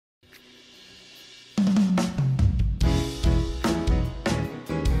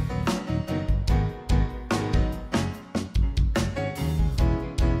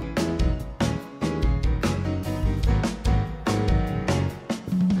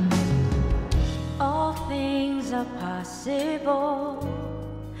impossible.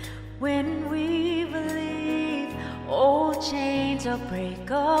 When we believe old chains are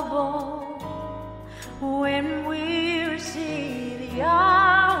breakable. When we receive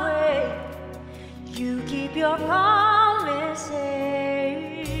Yahweh, you keep your promises.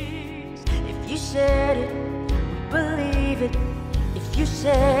 If you said it, we believe it. If you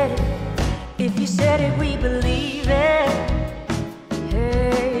said it, we believe it.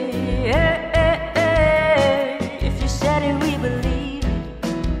 Hey, hey, hey, hey. If you said it, we believe it.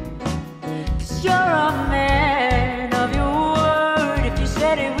 'Cause you're a man of your word. If you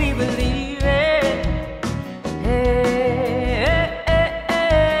said it, we believe it. Hey, hey, hey,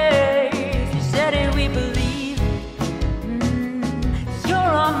 hey. If you said it, we believe it. 'Cause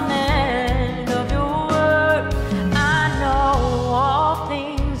you're a man of your word. I know all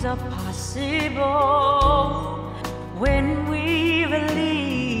things are possible when we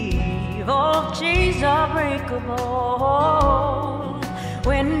believe all chains are breakable.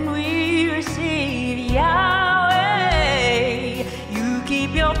 When we receive Yahweh, you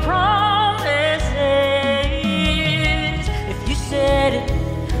keep your promises. If you said it,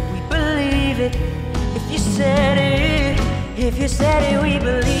 we believe it. If you said it, we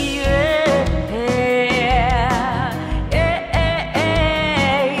believe it.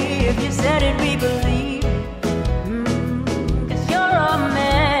 If you said it, we believe it. 'Cause you're a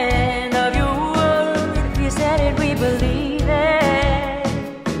man of your word. If you said it, we believe it.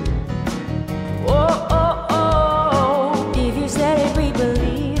 Oh, oh, oh. If you said it, we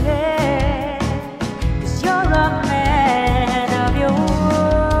believe it. 'Cause you're a man of your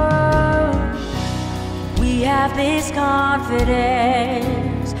word. We have this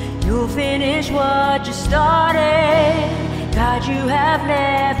confidence. You'll finish what you started. God, you have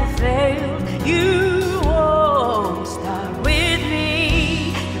never failed. You won't start with me.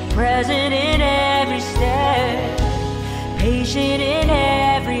 You're present in every step, patient in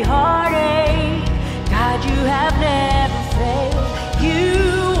every heartache. God, you have never failed. You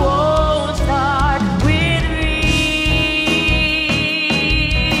won't start with me.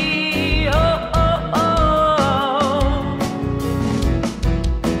 Oh, oh, oh.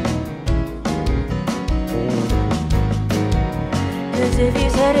 'Cause if you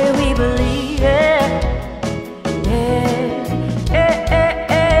said it, we believe it. Yeah, yeah, yeah,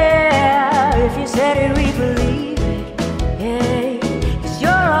 yeah. If you said it, we believe it. Yeah, 'cause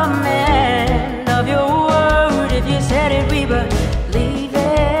you're a man of your word. If you said it, we believe it.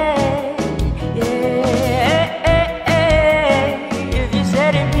 Yeah, yeah, yeah. If you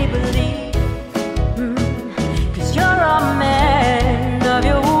said it, we believe it. 'Cause you're a man of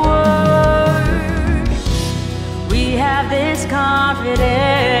your word. We have this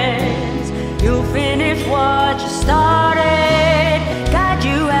confidence. You'll finish what you started. God,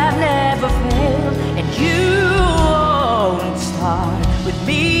 you have never failed, and you won't start with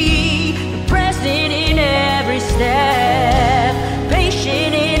me. You're present in every step,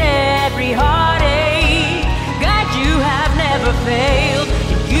 patient in every heartache. God, you have never failed,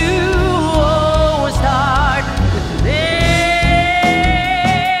 and you won't start with me.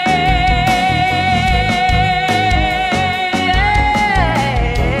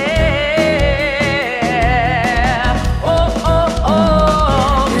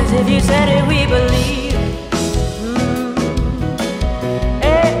 If you said it, we believe